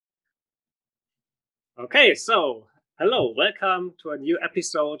Okay, so hello, welcome to a new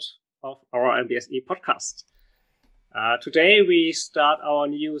episode of our MBSE podcast. Today we start our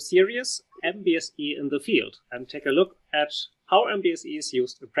new series, MBSE in the Field, and take a look at how MBSE is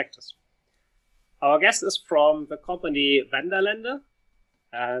used in practice. Our guest is from the company Vanderlande,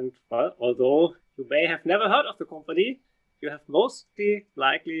 and well, although you may have never heard of the company, you have mostly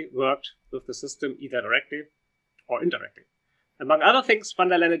likely worked with the system either directly or indirectly. Among other things,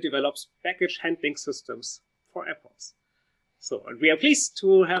 Vanderlande develops baggage handling systems for airports. So, and we are pleased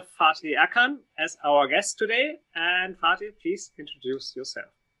to have Fatih Erkan as our guest today. And Fatih, please introduce yourself.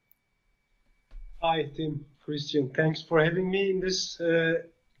 Hi, Tim, Christian. Thanks for having me in this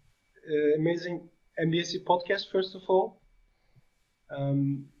amazing MBSE podcast, first of all.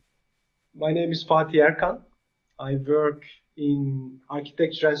 My name is Fatih Erkan. I work in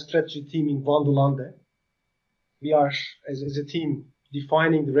architecture and strategy team in Vanderlande. We are, as a team,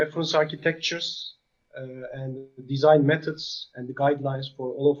 defining the reference architectures and the design methods and the guidelines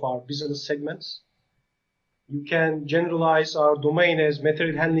for all of our business segments. You can generalize our domain as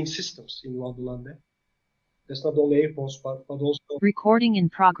material handling systems in Vanderlande. That's not only airports, but also recording in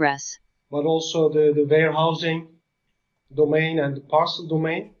progress. But also the warehousing domain and the parcel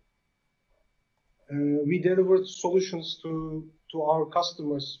domain. We delivered solutions to our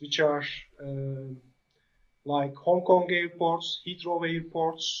customers, which are like Hong Kong airports, Heathrow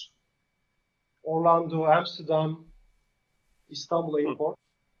airports, Orlando, Amsterdam, Istanbul airport,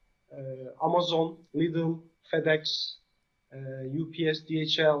 Amazon, Lidl, FedEx, UPS,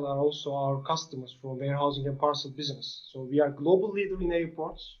 DHL are also our customers for warehousing and parcel business. So we are global leader in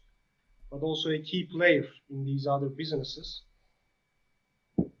airports, but also a key player in these other businesses.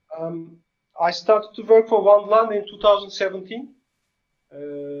 I started to work for Vanderlande in 2017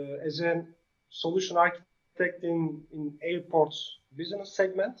 as a solution architect in airports business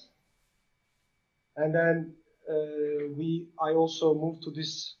segment. And then I also moved to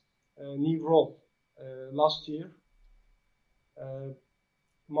this new role last year.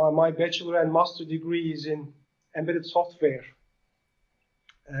 My bachelor and master degree is in embedded software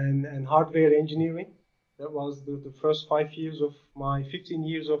and hardware engineering. That was the first 5 years of my 15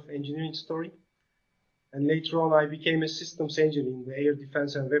 years of engineering story. And later on, I became a systems engineer in the air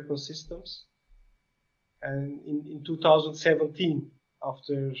defense and weapon systems. And in 2017,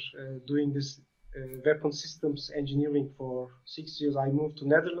 after doing this weapon systems engineering for 6 years, I moved to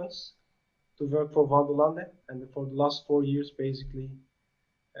Netherlands to work for Vanderlande. And for the last 4 years, basically,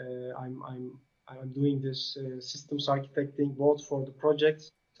 I'm doing this systems architecting both for the projects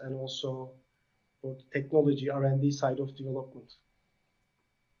and also for the technology R&D side of development.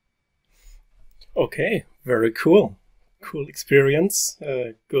 Okay, very cool. Cool experience.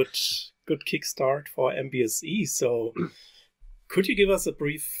 Good kickstart for MBSE. So could you give us a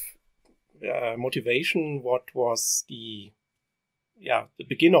brief motivation? What was the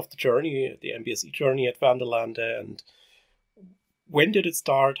beginning of the journey, the MBSE journey at Vanderlande, and when did it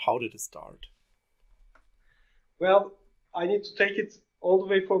start? How did it start? Well, I need to take it all the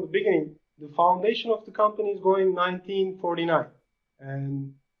way from the beginning. The foundation of the company is going in 1949,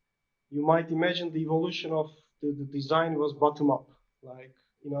 and you might imagine the evolution of the design was bottom up. Like,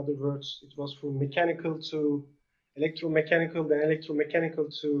 in other words, it was from mechanical to electromechanical, then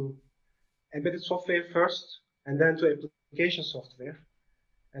electromechanical to embedded software first, and then to application software.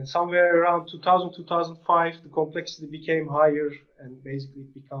 And somewhere around 2000, 2005, the complexity became higher, and basically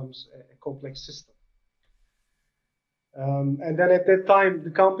it becomes a complex system. And then at that time,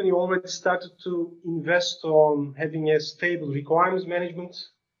 the company already started to invest on having a stable requirements management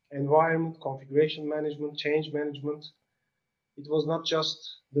environment, configuration management, change management. It was not just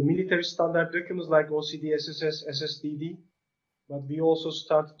the military standard documents like OCD, SSS, SSDD, but we also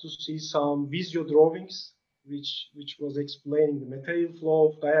started to see some Visio drawings, which was explaining the material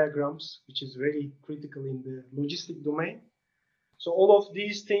flow diagrams, which is very critical in the logistic domain. So all of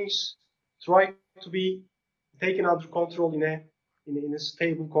these things try to be taken under control in a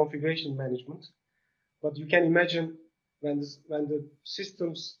stable configuration management. But you can imagine when the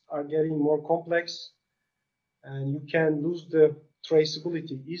systems are getting more complex, and you can lose the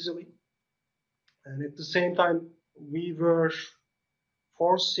traceability easily. And at the same time, we were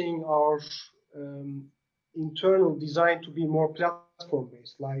forcing our internal design to be more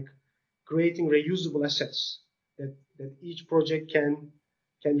platform-based, like creating reusable assets that each project can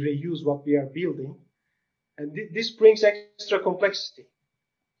reuse what we are building. And this brings extra complexity.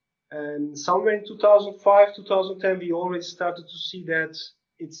 And somewhere in 2005, 2010, we already started to see that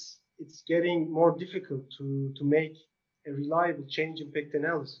it's getting more difficult to make a reliable change impact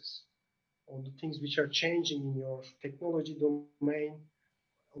analysis on the things which are changing in your technology domain,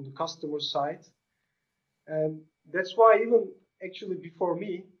 on the customer side. And that's why even actually before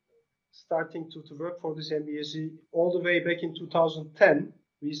me starting to work for this MBSE, all the way back in 2010,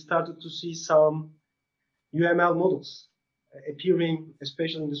 we started to see some UML models appearing,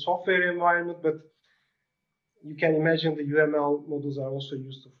 especially in the software environment, but you can imagine the UML models are also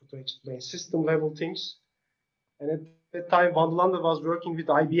used to explain system level things. And at that time, Vanderlande was working with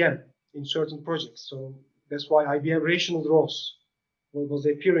IBM in certain projects. So that's why IBM rational draws was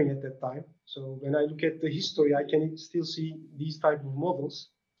appearing at that time. So when I look at the history, I can still see these type of models.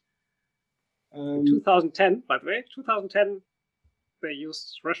 In 2010, by the way, 2010, they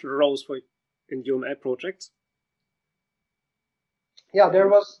used rational rows in UML projects. Yeah, there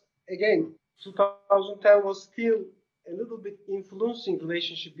was, again, 2010 was still a little bit influencing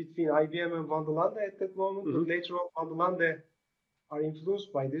relationship between IBM and Vanderlande at that moment. But later on, Vanderlande are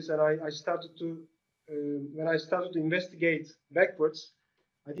influenced by this, and I started to, when I started to investigate backwards,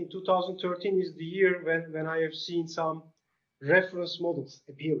 I think 2013 is the year when I have seen some reference models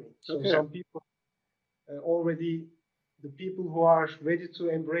appearing. So some people already, the people who are ready to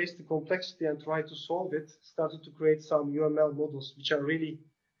embrace the complexity and try to solve it, started to create some UML models which are really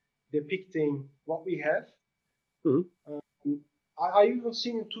depicting what we have. I even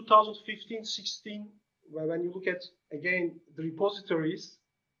seen in 2015, 16, when you look at, again, the repositories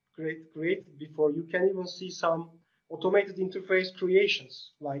created before, you can even see some automated interface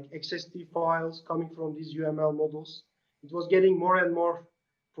creations, like XST files coming from these UML models. It was getting more and more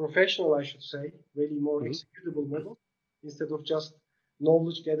professional, I should say, really more executable models, instead of just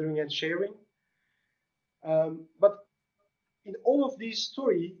knowledge gathering and sharing. But in all of these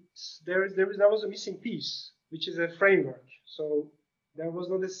stories, there was a missing piece, which is a framework. So there was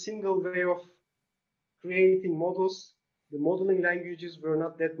not a single way of creating models. The modeling languages were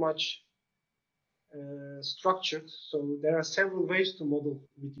not that much structured. So there are several ways to model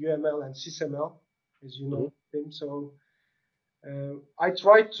with UML and SysML, as you know, Tim. So I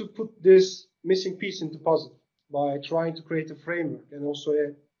tried to put this missing piece into puzzle by trying to create a framework and also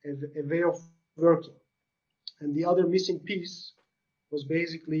a way of working. And the other missing piece was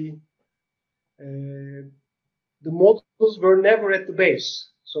basically the models were never at the base.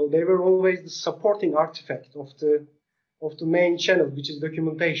 So they were always the supporting artifact of the main channel, which is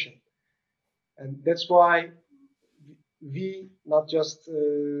documentation. And that's why we, not just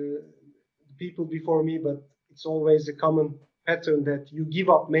people before me, but it's always a common pattern that you give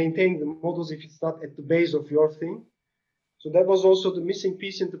up maintaining the models if it's not at the base of your thing. So that was also the missing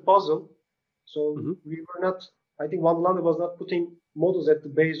piece in the puzzle. So we were not, I think Vanderlande was not putting models at the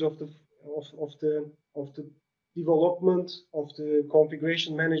base of the development, of the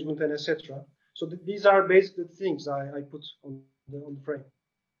configuration management, and etc. So these are basically the things I put on the frame.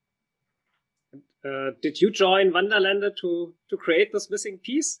 Did you join Vanderlande to create this missing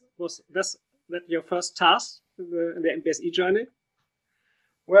piece? Was that your first task in the MBSE journey?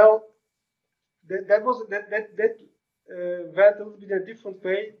 Well, that went a little bit in a different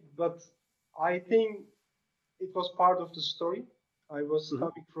way, but I think it was part of the story. I was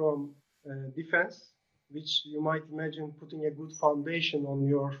coming from defense, which you might imagine putting a good foundation on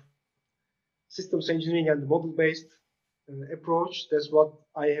your systems engineering and model-based approach. That's what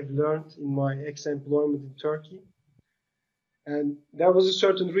I have learned in my ex-employment in Turkey. And there was a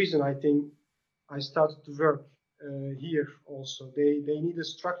certain reason, I think, I started to work here also. They need a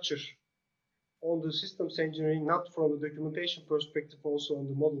structure on the systems engineering, not from the documentation perspective, also on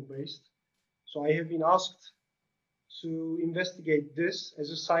the model-based. So I have been asked to investigate this as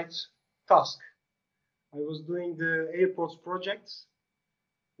a side task. I was doing the airports projects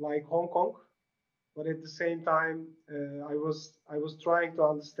like Hong Kong, but at the same time, I was trying to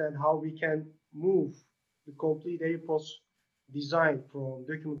understand how we can move the complete airports design from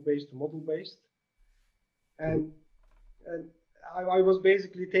document-based to model-based. And I was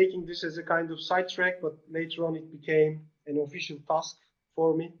basically taking this as a kind of sidetrack, but later on it became an official task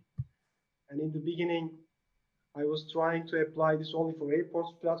for me. And in the beginning, I was trying to apply this only for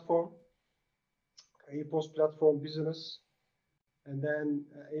airports platform business, and then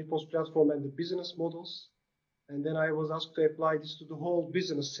airports platform and the business models. And then I was asked to apply this to the whole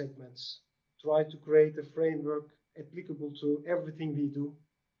business segments, try to create a framework applicable to everything we do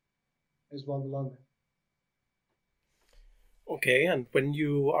as Vanderlande. Okay, and when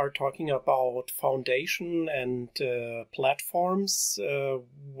you are talking about foundation and platforms,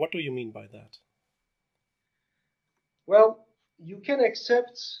 what do you mean by that? Well, you can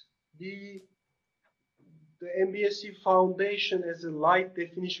accept the MBSE foundation as a light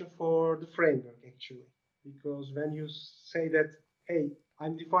definition for the framework, actually. Because when you say that, hey,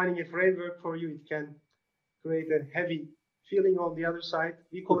 I'm defining a framework for you, it can create a heavy feeling on the other side.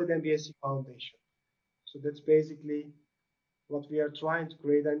 We call it MBSE foundation. So that's basically what we are trying to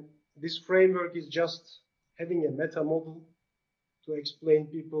create. And this framework is just having a meta model to explain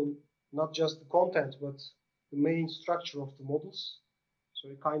people not just the content, but the main structure of the models. So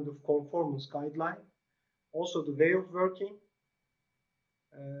a kind of conformance guideline. Also the way of working.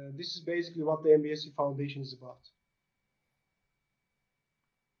 This is basically what the MBSE Foundation is about.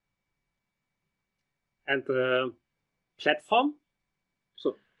 And the platform?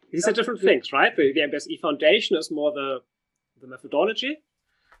 So these are different things, right? The MBSE Foundation is more the methodology,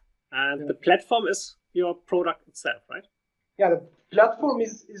 and the platform is your product itself, right? Yeah, the platform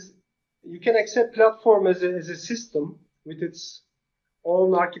is you can accept platform as a system with its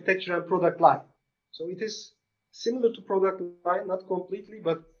own architecture and product line. So it is similar to product line, not completely,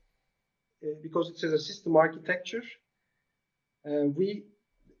 but because it has a system architecture,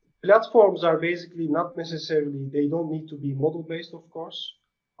 platforms are basically not necessarily, they don't need to be model based, of course.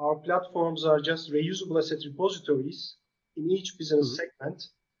 Our platforms are just reusable asset repositories in each business segment,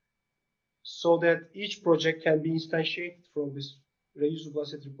 so that each project can be instantiated from this reusable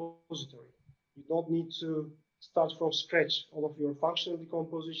asset repository. You don't need to start from scratch all of your functional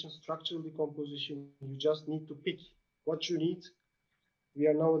decomposition, structural decomposition. You just need to pick what you need. We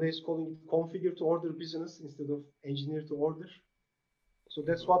are nowadays calling it configure to order business instead of engineer to order. So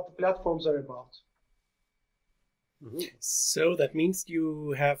that's what the platforms are about. So that means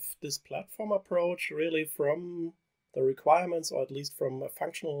you have this platform approach really from the requirements, or at least from a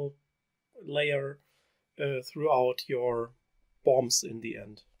functional layer throughout your BOMs in the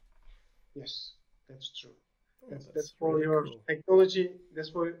end. Yes, that's true. That's That's for really your cool. technology. That's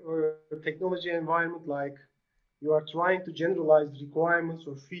for your technology environment. Like you are trying to generalize requirements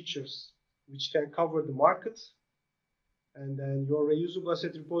or features which can cover the market, and then your reusable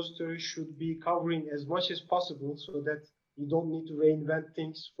asset repository should be covering as much as possible, so that you don't need to reinvent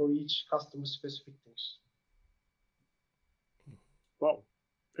things for each customer specific things. Wow.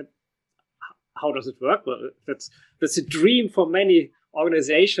 How does it work? Well, that's a dream for many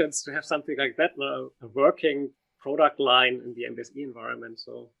organizations to have something like that, a working product line in the MBSE environment.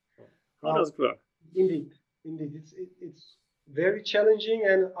 So how does it work? Indeed. It's very challenging,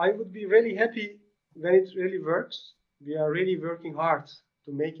 and I would be really happy when it really works. We are really working hard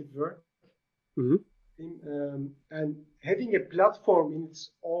to make it work. And having a platform in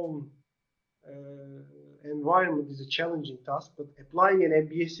its own environment is a challenging task, but applying an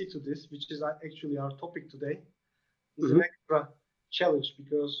MBSE to this, which is actually our topic today, is an extra challenge,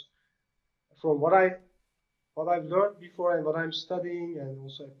 because from what I've learned before and what I'm studying and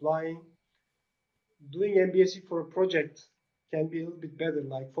also applying, doing MBSE for a project can be a little bit better,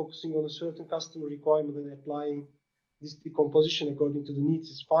 like focusing on a certain customer requirement and applying this decomposition according to the needs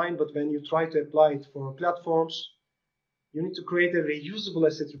is fine, but when you try to apply it for platforms, you need to create a reusable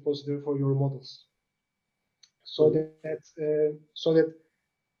asset repository for your models, so that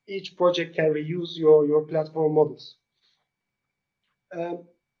each project can reuse your platform models.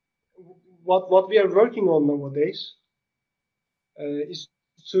 What we are working on nowadays is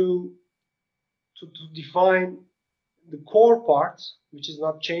to define the core part, which is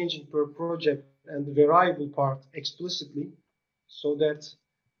not changing per project, and the variable part explicitly, so that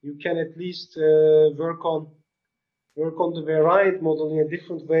you can at least work on the variant model in a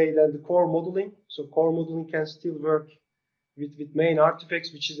different way than the core modeling. So core modeling can still work with main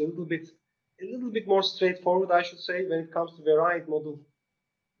artifacts, which is a little bit more straightforward, I should say. When it comes to variant model,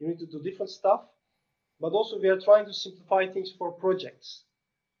 you need to do different stuff. But also we are trying to simplify things for projects,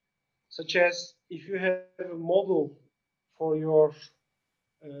 such as if you have a model for your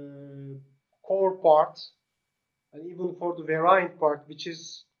core part, and even for the variant part, which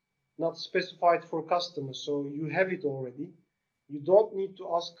is not specified for customers, so you have it already. You don't need to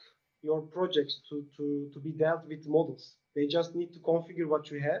ask your projects to be dealt with models. They just need to configure what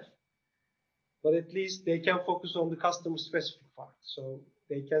you have, but at least they can focus on the customer specific part. So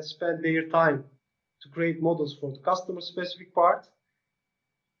they can spend their time to create models for the customer specific part.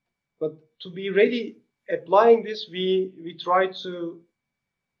 But to be ready applying this, we try to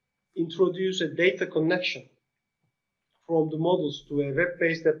introduce a data connection from the models to a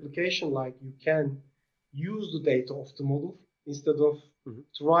web-based application. Like you can use the data of the model instead of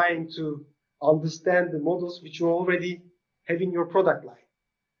trying to understand the models which you already have in your product line,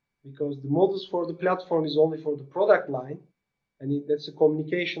 because the models for the platform is only for the product line, and that's a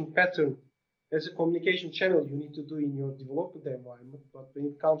communication pattern. That's a communication channel you need to do in your development environment. But when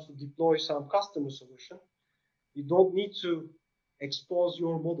it comes to deploy some customer solution, you don't need to expose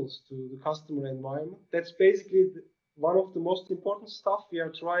your models to the customer environment. That's basically one of the most important stuff we are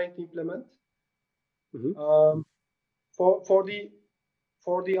trying to implement. For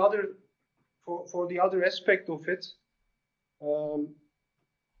the other for the other aspect of it,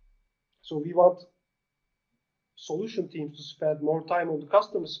 so we want solution teams to spend more time on the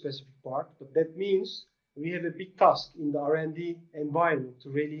customer specific part, but that means we have a big task in the R&D environment to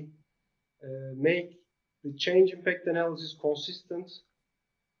really make the change impact analysis consistent,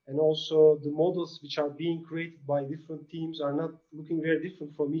 and also the models which are being created by different teams are not looking very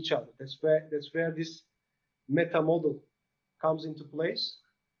different from each other. That's where this meta model comes into place.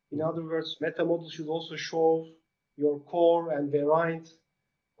 In other words, meta model should also show your core and variant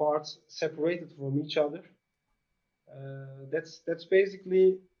parts separated from each other. That's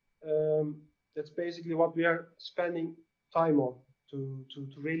basically what we are spending time on to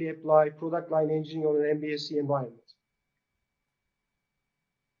really apply product line engineering on an MBSE environment.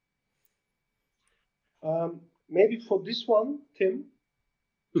 Maybe for this one, Tim,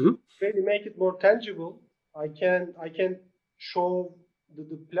 really make it more tangible. I can show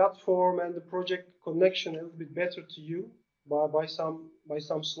the platform and the project connection a little bit better to you by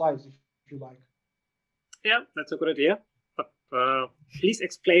some slides, if you like. Yeah, that's a good idea. But please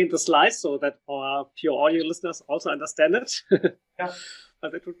explain the slides so that our pure audio listeners also understand it. Yeah,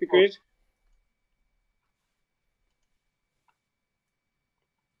 but that would be great.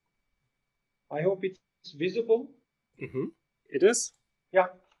 I hope it's visible. It is. Yeah.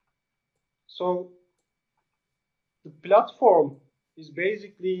 So the platform is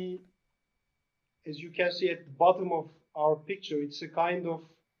basically, as you can see at the bottom of our picture, it's a kind of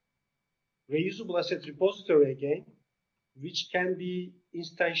reusable asset repository again, which can be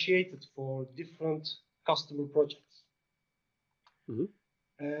instantiated for different customer projects.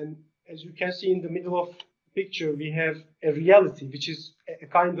 And as you can see in the middle of the picture, we have a reality, which is a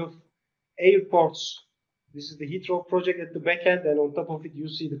kind of airports. This is the Heathrow project at the back end, and on top of it, you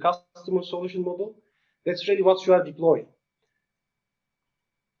see the customer solution model. That's really what you are deploying.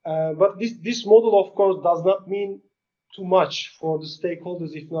 But this model, of course, does not mean too much for the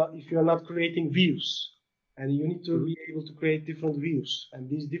stakeholders if you are not creating views. And you need to be able to create different views. And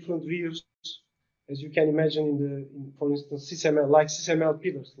these different views, as you can imagine for instance, SysML, like SysML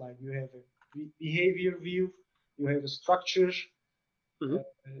pillars, like you have a behavior view, you have a structure, you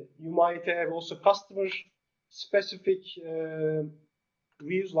might have also customer specific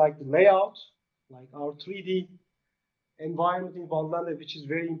views like the layout, like our 3D environment in Vanderlande, which is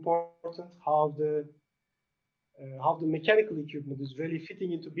very important, how the mechanical equipment is really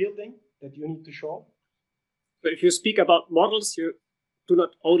fitting into building that you need to show. So if you speak about models, you do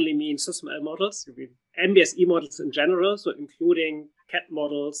not only mean SysML models, you mean MBSE models in general, so including CAD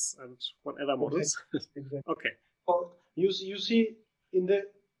models and whatever models. Exactly. Okay. Well, you see in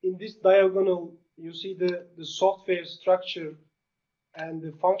this diagonal, you see the software structure and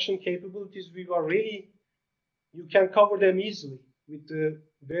the function capabilities. You can cover them easily with the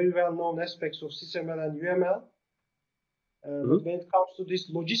very well-known aspects of SysML and UML. But when it comes to this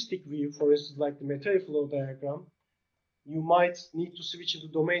logistic view, for instance, like the material flow diagram, you might need to switch into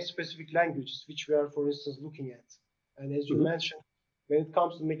domain-specific languages, which we are, for instance, looking at. And as you mentioned, when it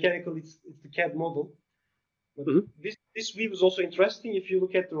comes to mechanical, it's the CAD model. But this view is also interesting. If you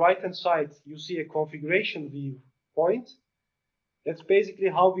look at the right-hand side, you see a configuration view point. That's basically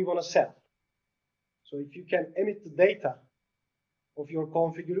how we want to sell. So if you can emit the data of your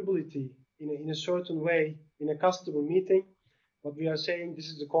configurability in a certain way in a customer meeting, what we are saying, this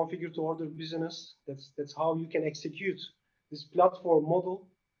is the configure to order business. That's how you can execute this platform model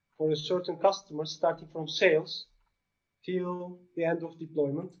for a certain customer, starting from sales till the end of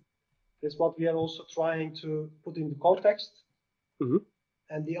deployment. That's what we are also trying to put in the context.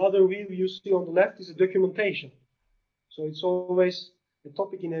 And the other view you see on the left is a documentation. So it's always a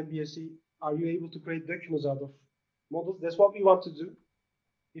topic in MBSE. Are you able to create documents out of models? That's what we want to do.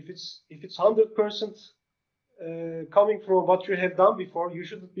 If it's 100% coming from what you have done before, you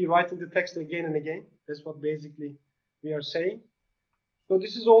shouldn't be writing the text again and again. That's what basically we are saying. So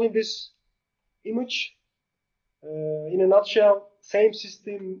this is all in this image. In a nutshell, same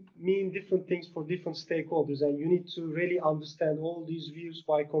system mean different things for different stakeholders, and you need to really understand all these views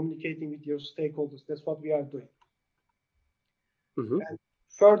by communicating with your stakeholders. That's what we are doing. And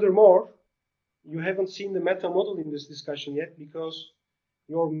furthermore, you haven't seen the meta model in this discussion yet, because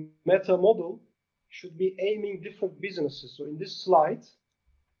your meta model should be aiming different businesses. So in this slide,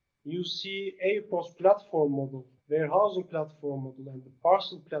 you see airports platform model, warehousing platform model, and the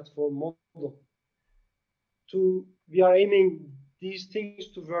parcel platform model. We are aiming these things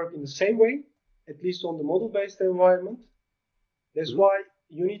to work in the same way, at least on the model-based environment. That's why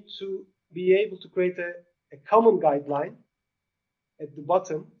you need to be able to create a common guideline at the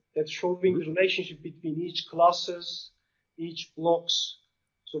bottom that's showing the relationship between each classes, each blocks.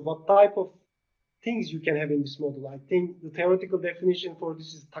 So what type of things you can have in this model. I think the theoretical definition for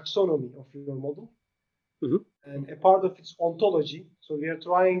this is taxonomy of your model, and a part of its ontology. So we are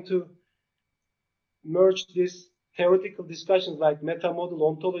trying to merge this theoretical discussions like meta model,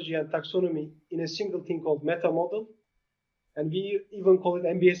 ontology, and taxonomy in a single thing called meta model. And we even call it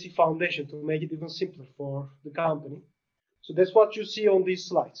MBSE Foundation to make it even simpler for the company. So that's what you see on these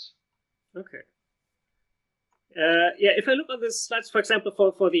slides. Okay. Yeah, if I look at the slides, for example,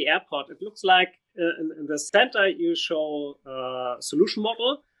 for the airport, it looks like in the center you show solution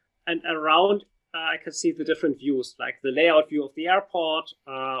model, and around I can see the different views, like the layout view of the airport,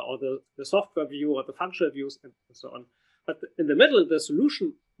 or the software view, or the functional views, and so on. But in the middle, the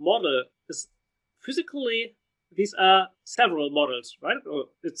solution model is physically, these are several models, right? Or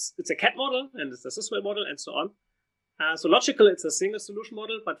it's a CAD model, and it's a SysWare model, and so on. So logically, it's a single solution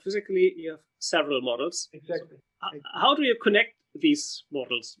model, but physically, you have several models. Exactly. So, how do you connect these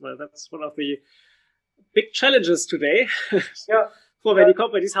models? Well, that's one of the big challenges today for many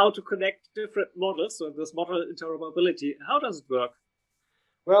companies, how to connect different models. So this model interoperability, how does it work?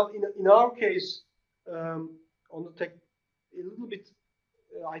 Well, in our case, on the tech, a little bit,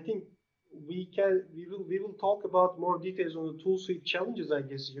 I think we will talk about more details on the tool suite challenges, I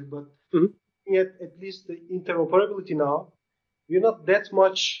guess, here, but at least the interoperability now, we're not that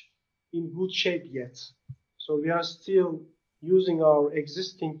much in good shape yet. So we are still using our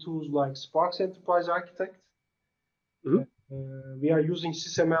existing tools like Sparks Enterprise Architect. We are using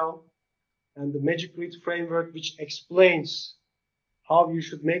SysML and the Magic Read framework, which explains how you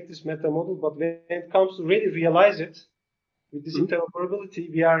should make this meta model. But when it comes to really realize it, with this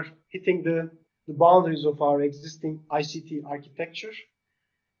interoperability, we are hitting the boundaries of our existing ICT architecture.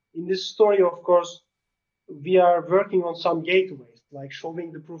 In this story, of course, we are working on some gateways, like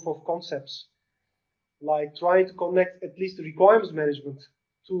showing the proof of concepts, like trying to connect at least the requirements management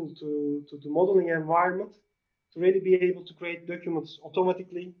tool to the modeling environment to really be able to create documents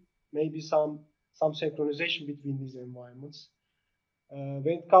automatically, maybe some synchronization between these environments.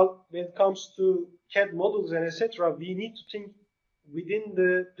 When it comes to CAD models and etc., we need to think within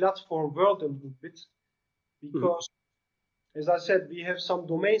the platform world a little bit, because as I said, we have some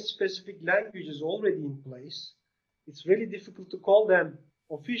domain-specific languages already in place. It's really difficult to call them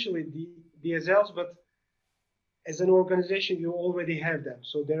officially DSLs, but as an organization, you already have them.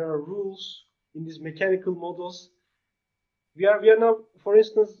 So there are rules in these mechanical models. We are now, for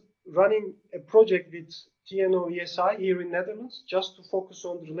instance, running a project with TNO ESI here in Netherlands, just to focus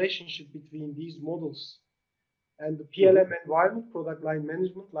on the relationship between these models and the PLM environment, product line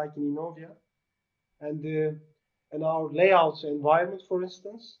management, like in Innovia, and our layouts environment, for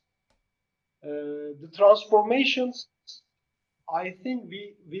instance. The transformations, I think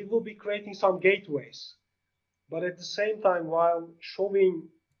we will be creating some gateways, but at the same time, while showing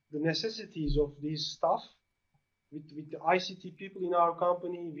the necessities of this stuff, with the ICT people in our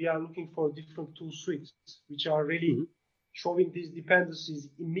company, we are looking for different tool suites, which are really showing these dependencies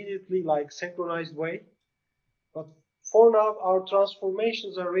immediately, like synchronized way. But for now, our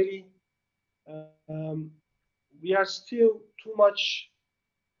transformations are really, we are still too much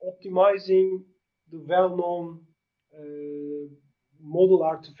optimizing the well-known model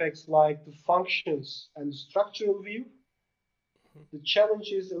artifacts like the functions and the structural view. The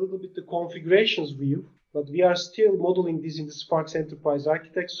challenge is a little bit the configurations view, but we are still modeling this in the Sparks Enterprise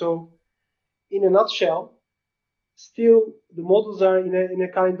Architect. So in a nutshell, still the models are in a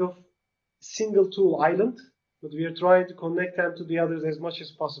kind of single tool island, but we are trying to connect them to the others as much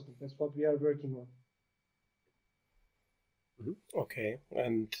as possible. That's what we are working on. Okay,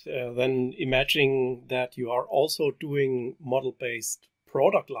 and then imagining that you are also doing model-based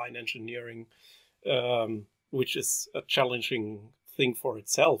product line engineering, which is a challenging thing for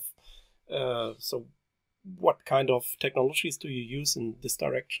itself. So what kind of technologies do you use in this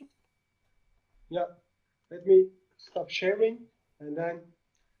direction? Yeah, let me stop sharing, and then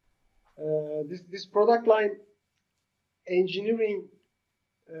this product line engineering,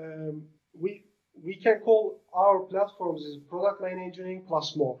 we can call our platforms as product line engineering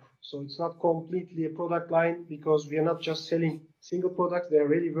plus more. So it's not completely a product line, because we are not just selling single products. They are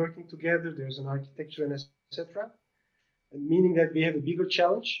really working together. There's an architecture and etc. And meaning that we have a bigger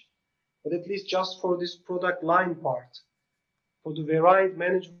challenge. But at least just for this product line part, for the variant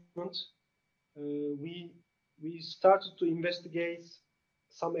management, we started to investigate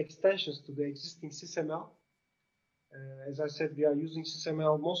some extensions to the existing SysML. As I said, we are using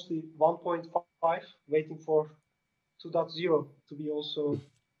SysML mostly 1.5, waiting for 2.0 to be also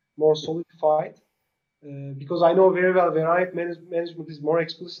more solidified. Because I know very well variant management is more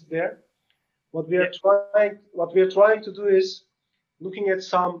explicit there. What we are trying to do is looking at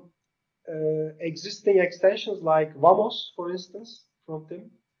some existing extensions like Vamos, for instance, from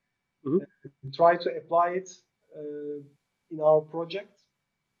Tim. We try to apply it in our project.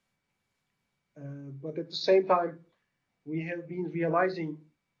 But at the same time, we have been realizing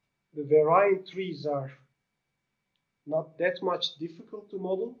the variant trees are not that much difficult to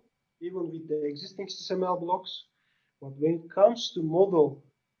model, even with the existing SysML blocks. But when it comes to model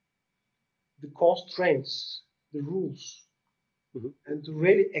the constraints, the rules, and to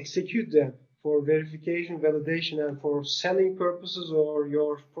really execute them for verification, validation, and for selling purposes or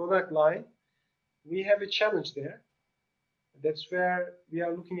your product line, we have a challenge there. That's where we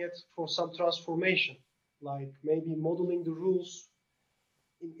are looking at for some transformation, like maybe modeling the rules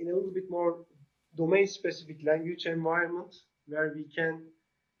in a little bit more domain-specific language environment, where we can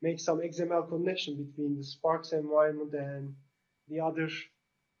make some XML connection between the Sparks environment and the other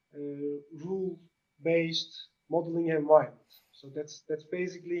rule-based modeling environment. So that's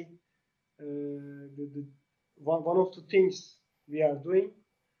basically one of the things we are doing.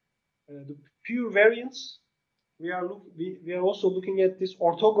 The pure variance, we are also looking at this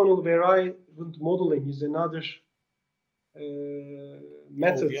orthogonal variant modeling is another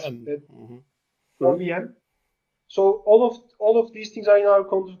method that OVM. So all of these things are in our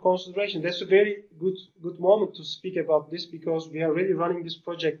consideration. That's a very good moment to speak about this, because we are really running this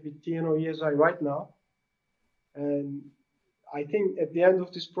project with TNO ESI right now, and I think at the end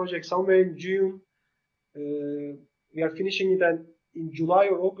of this project, somewhere in June, we are finishing it, and in July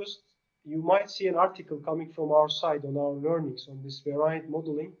or August, you might see an article coming from our side on our learnings on this variant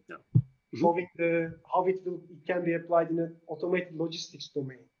modeling, showing how it can be applied in an automated logistics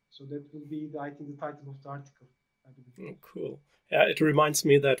domain. So that will be, I think, the title of the article. Oh, cool. Yeah, it reminds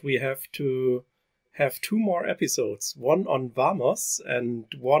me that we have to have 2 more episodes. One on Vamos, and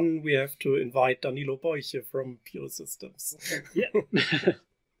one we have to invite Danilo Beuche from Pure Systems. Yeah. It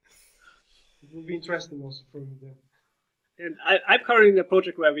will be interesting also for me then. And I'm currently in a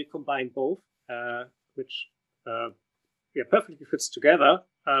project where we combine both, which perfectly fits together.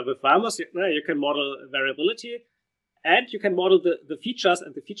 With Vamos, you can model variability, and you can model the features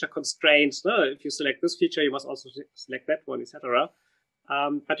and the feature constraints. If you select this feature, you must also select that one, etc.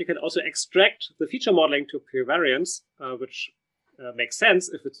 But you can also extract the feature modeling to pure variance, which makes sense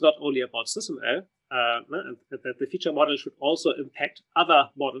if it's not only about SysML, and that the feature model should also impact other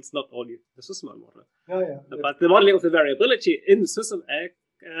models, not only the SysML model. But the modeling of the variability in SysML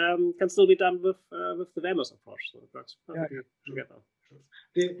can still be done with the Vamos approach. So it works perfectly together.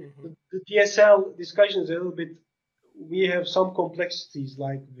 The DSL discussion is a little bit, we have some complexities,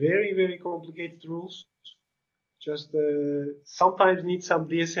 like very, very complicated rules. Just sometimes need some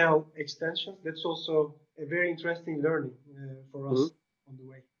DSL extensions. That's also a very interesting learning for us on the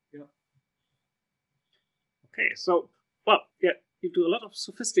way. Yeah. Okay, so, you do a lot of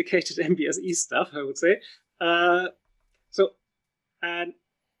sophisticated MBSE stuff, I would say. And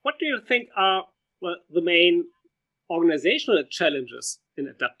what do you think are the main organizational challenges in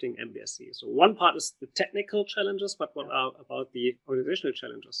adapting MBSE? So one part is the technical challenges, but what are about the organizational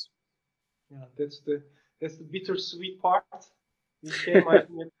challenges? Yeah, that's the bittersweet part. We came, I think, at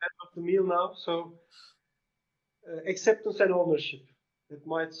the end of the meal now. So acceptance and ownership. That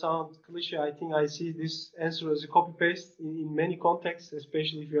might sound cliche. I think I see this answer as a copy-paste in many contexts,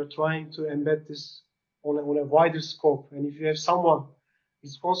 especially if you are trying to embed this on a wider scope. And if you have someone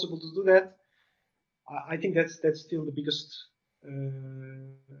responsible to do that, I think that's still the biggest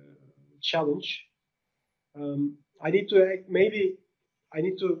challenge. I need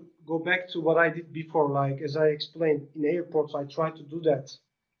to go back to what I did before. Like, as I explained, in airports, I try to do that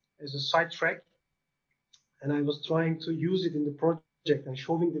as a side track, and I was trying to use it in the project and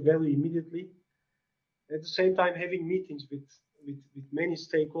showing the value immediately. At the same time, having meetings with many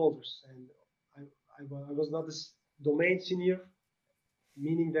stakeholders, and I was not a domain senior,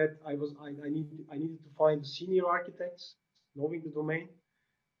 meaning that I needed to find the senior architects, knowing the domain,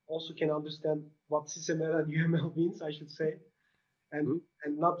 also can understand what SysML and UML means, I should say, and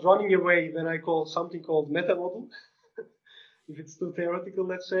not running away when I call something called meta model, if it's too theoretical,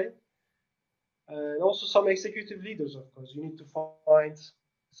 let's say. And also some executive leaders, of course. You need to find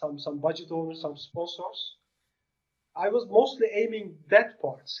some budget owners, some sponsors. I was mostly aiming that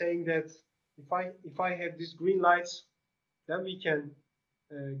part, saying that if I have these green lights, then we can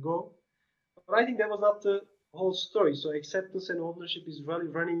go. But I think that was not the whole story. So acceptance and ownership is really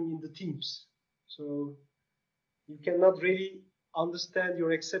running in the teams. So you cannot really understand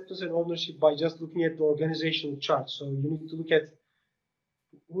your acceptance and ownership by just looking at the organizational chart. So you need to look at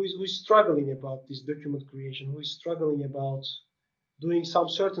who is struggling about this document creation, who is struggling about doing some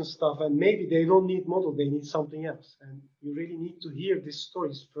certain stuff, and maybe they don't need model, they need something else. And you really need to hear these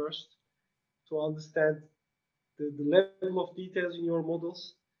stories first to understand the level of details in your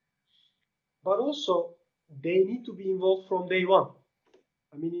models. But also, they need to be involved from day one.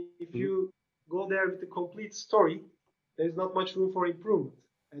 I mean, if you go there with a complete story, there's not much room for improvement.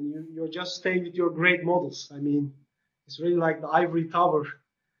 And you're just staying with your great models. I mean, it's really like the ivory tower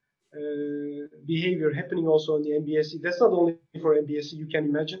behavior happening also in the MBSE. That's not only for MBSE, you can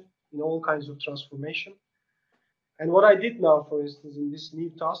imagine, in all kinds of transformation. And what I did now, for instance, in this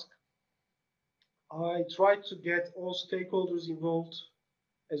new task, I tried to get all stakeholders involved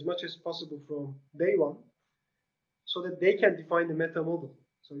as much as possible from day one so that they can define the meta model.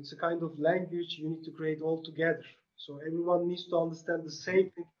 So it's a kind of language you need to create all together. So everyone needs to understand the same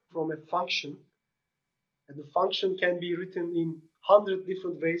thing from a function. And the function can be written in 100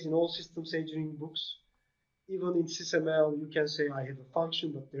 different ways in all systems engineering books. Even in SysML, you can say, I have a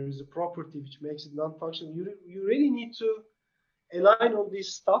function, but there is a property which makes it non-functional. You really need to align on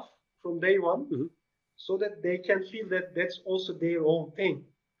this stuff from day one so that they can feel that that's also their own thing.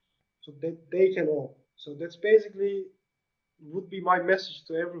 So that they can own. So that's basically would be my message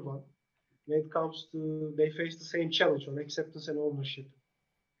to everyone when it comes to they face the same challenge on acceptance and ownership.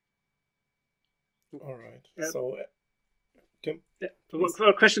 All right. So, Tim?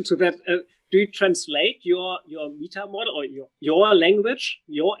 A question to that: do you translate your meta model or your language,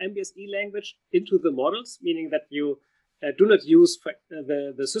 your MBSE language, into the models? Meaning that you do not use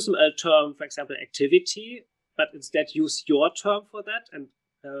the SysML term, for example, activity, but instead use your term for that, and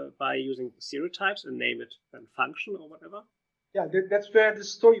by using stereotypes and name it then function or whatever. Yeah, that's where the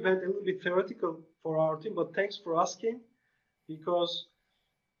story went a little bit theoretical for our team, but thanks for asking, because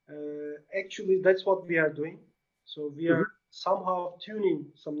actually that's what we are doing. So we are somehow tuning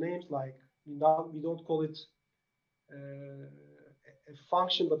some names, like we don't call it a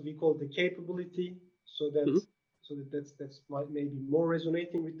function, but we call it the capability, so that's maybe more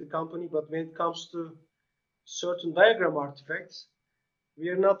resonating with the company. But when it comes to certain diagram artifacts, we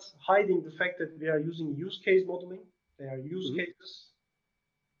are not hiding the fact that we are using use case modeling. They are use cases.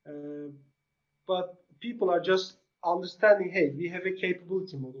 But people are just understanding, hey, we have a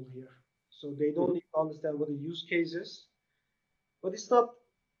capability model here. So they don't need to understand what a use case is. But it's not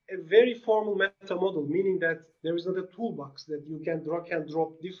a very formal meta model, meaning that there is not a toolbox that you can drag and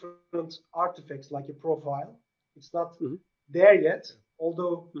drop different artifacts like a profile. It's not there yet,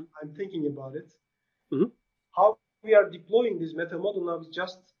 although I'm thinking about it. How we are deploying this meta model now is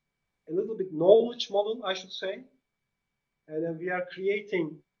just a little bit knowledge model, I should say. And then we are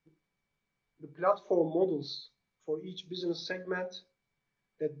creating the platform models for each business segment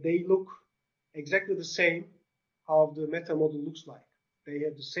that they look exactly the same how the meta model looks like. They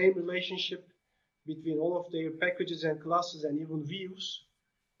have the same relationship between all of their packages and classes and even views.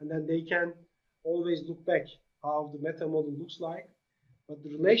 And then they can always look back how the meta model looks like. But the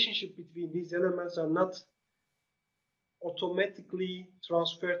relationship between these elements are not automatically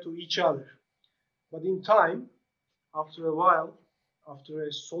transferred to each other. But in time, after a while, after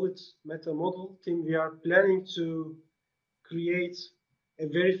a solid meta model team, we are planning to create a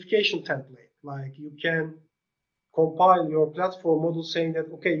verification template. Like you can compile your platform model saying that,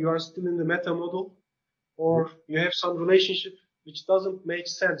 okay, you are still in the meta model, or you have some relationship which doesn't make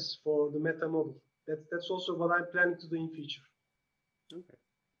sense for the meta model. That's also what I'm planning to do in future.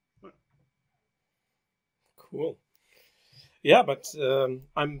 Okay. Cool. Yeah, but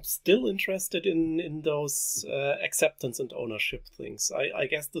I'm still interested in those acceptance and ownership things. I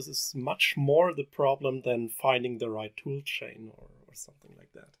guess this is much more the problem than finding the right tool chain or something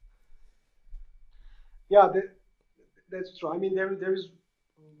like that. Yeah, that's true. I mean, there is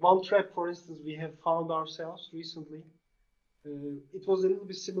one trap, for instance, we have found ourselves recently. It was a little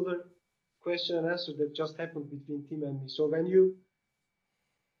bit similar question and answer that just happened between Tim and me. So when you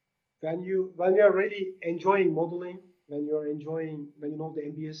are really enjoying modeling, when you know the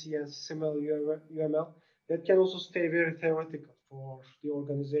MBSE and SysML, UML, that can also stay very theoretical for the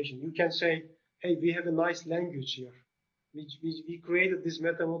organization. You can say, hey, we have a nice language here. We created this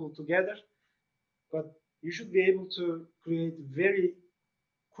meta model together, but you should be able to create very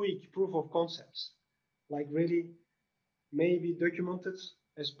quick proof of concepts, like really maybe documented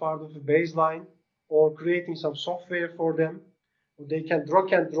as part of a baseline, or creating some software for them. They can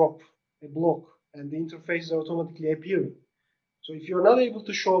drag and drop a block and the interface is automatically appearing. So if you're not able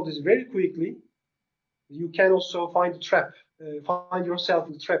to show this very quickly, you can also find a trap, find yourself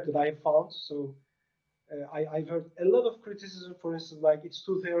in the trap that I have found. So I've heard a lot of criticism, for instance, like it's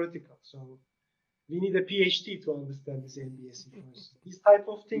too theoretical. So we need a PhD to understand this MBSE. For instance. These type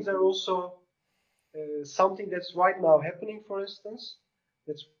of things are also something that's right now happening, for instance.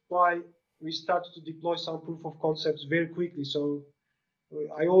 That's why we started to deploy some proof of concepts very quickly. So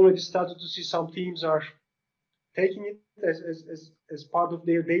I already started to see some teams are taking it as part of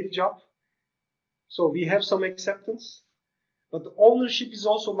their daily job. So we have some acceptance. But the ownership is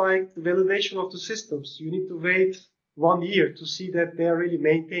also like the validation of the systems. You need to wait 1 year to see that they are really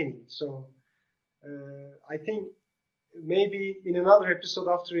maintaining it. So I think maybe in another episode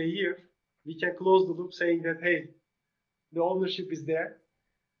after a year, we can close the loop saying that, hey, the ownership is there.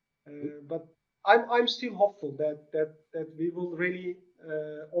 But I'm still hopeful that we will really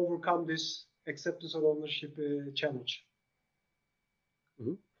overcome this acceptance of ownership challenge.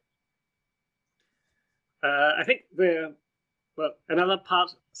 Mm-hmm. I think another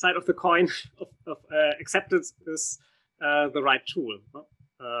side of the coin of acceptance is the right tool.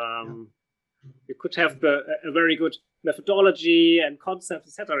 You could have a very good methodology and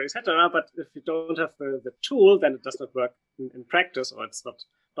concepts, etc., but if you don't have the tool, then it does not work in practice, or it's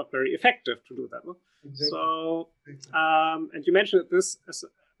not very effective to do that. No? Exactly. So, and you mentioned this as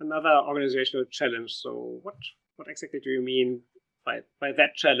another organizational challenge. So, what exactly do you mean by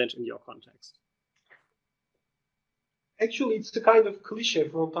that challenge in your context? Actually, it's a kind of cliche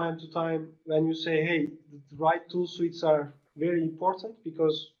from time to time when you say, hey, the right tool suites are very important,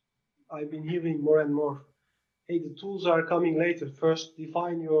 because I've been hearing more and more, hey, the tools are coming later. First,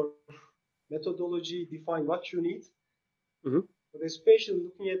 define your methodology, define what you need. Mm-hmm. But especially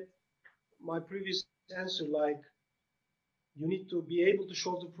looking at my previous answer, like, you need to be able to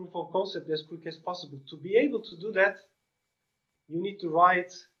show the proof of concept as quick as possible. To be able to do that, you need to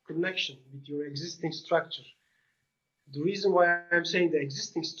write connection with your existing structure. The reason why I'm saying the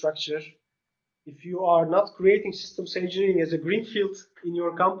existing structure, if you are not creating systems engineering as a greenfield in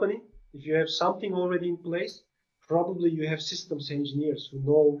your company, if you have something already in place, probably you have systems engineers who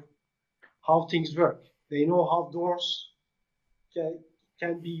know how things work. They know how doors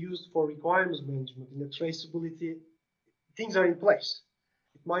can be used for requirements management and the traceability. Things are in place.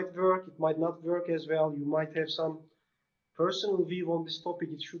 It might work, it might not work as well. You might have some personal view on this topic,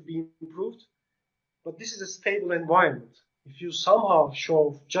 it should be improved. But this is a stable environment. If you somehow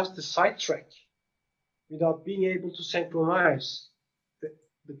show just a sidetrack without being able to synchronize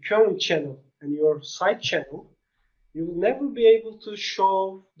the current channel and your side channel, you will never be able to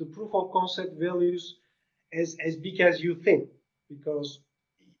show the proof of concept values as big as you think, because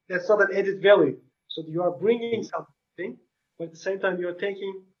that's not an added value. So you are bringing something, but at the same time you're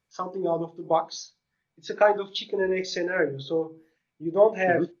taking something out of the box. It's a kind of chicken and egg scenario. So you don't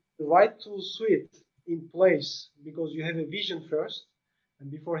have the right tool suite in place because you have a vision first, and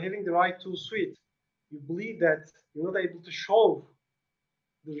before having the right tool suite, you believe that you're not able to show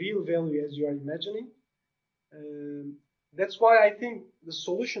the real value as you are imagining. That's why I think the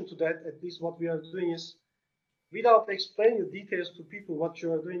solution to that, at least what we are doing, is without explaining the details to people what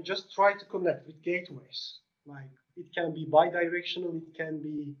you are doing, just try to connect with gateways. Like, it can be bi-directional, it can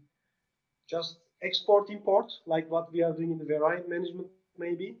be just export-import, like what we are doing in the variant management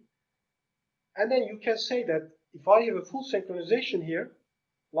maybe. And then you can say that if I have a full synchronization here,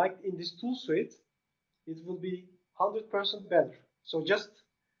 like in this tool suite, it will be 100% better. So just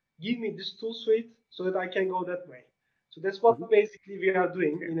give me this tool suite so that I can go that way. So that's what basically we are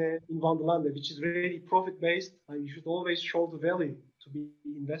doing in Vanderlande, which is very profit-based, and you should always show the value to be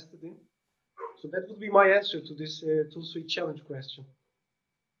invested in. So that would be my answer to this tool suite challenge question.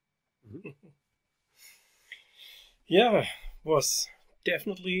 Yeah, was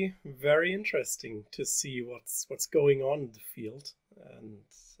definitely very interesting to see what's going on in the field, and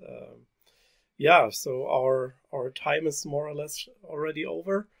yeah, so our time is more or less already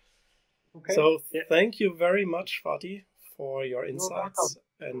over. Okay. So thank you very much, Fatih, for your insights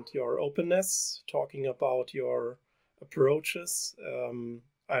and your openness, talking about your approaches.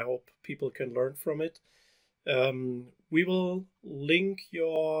 I hope people can learn from it. We will link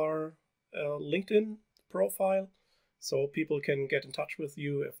your LinkedIn profile so people can get in touch with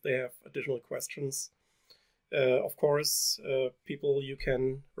you if they have additional questions. Of course, people, you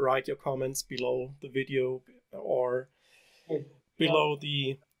can write your comments below the video or below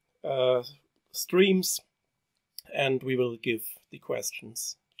the streams, and we will give the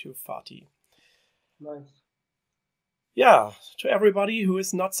questions to Fatih. Nice. Yeah, to everybody who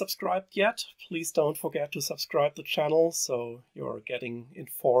is not subscribed yet, please don't forget to subscribe the channel so you're getting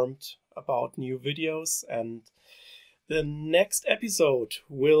informed about new videos. And the next episode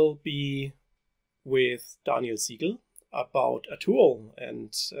will be with Daniel Siegel about a tool,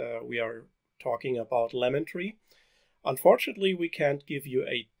 and we are talking about Lemon Tree. Unfortunately, we can't give you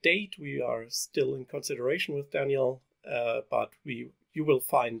a date. We are still in consideration with Daniel, but you will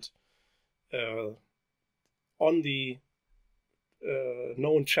find on the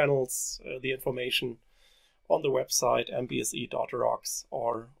known channels the information on the website mbse.rocks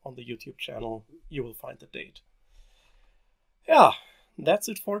or on the YouTube channel. You will find the date. Yeah, that's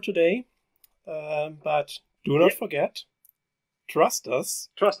it for today. But do not forget, trust us.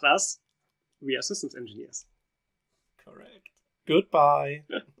 Trust us. We are systems engineers. Correct. Goodbye.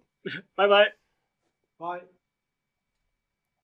 Bye-bye. Bye.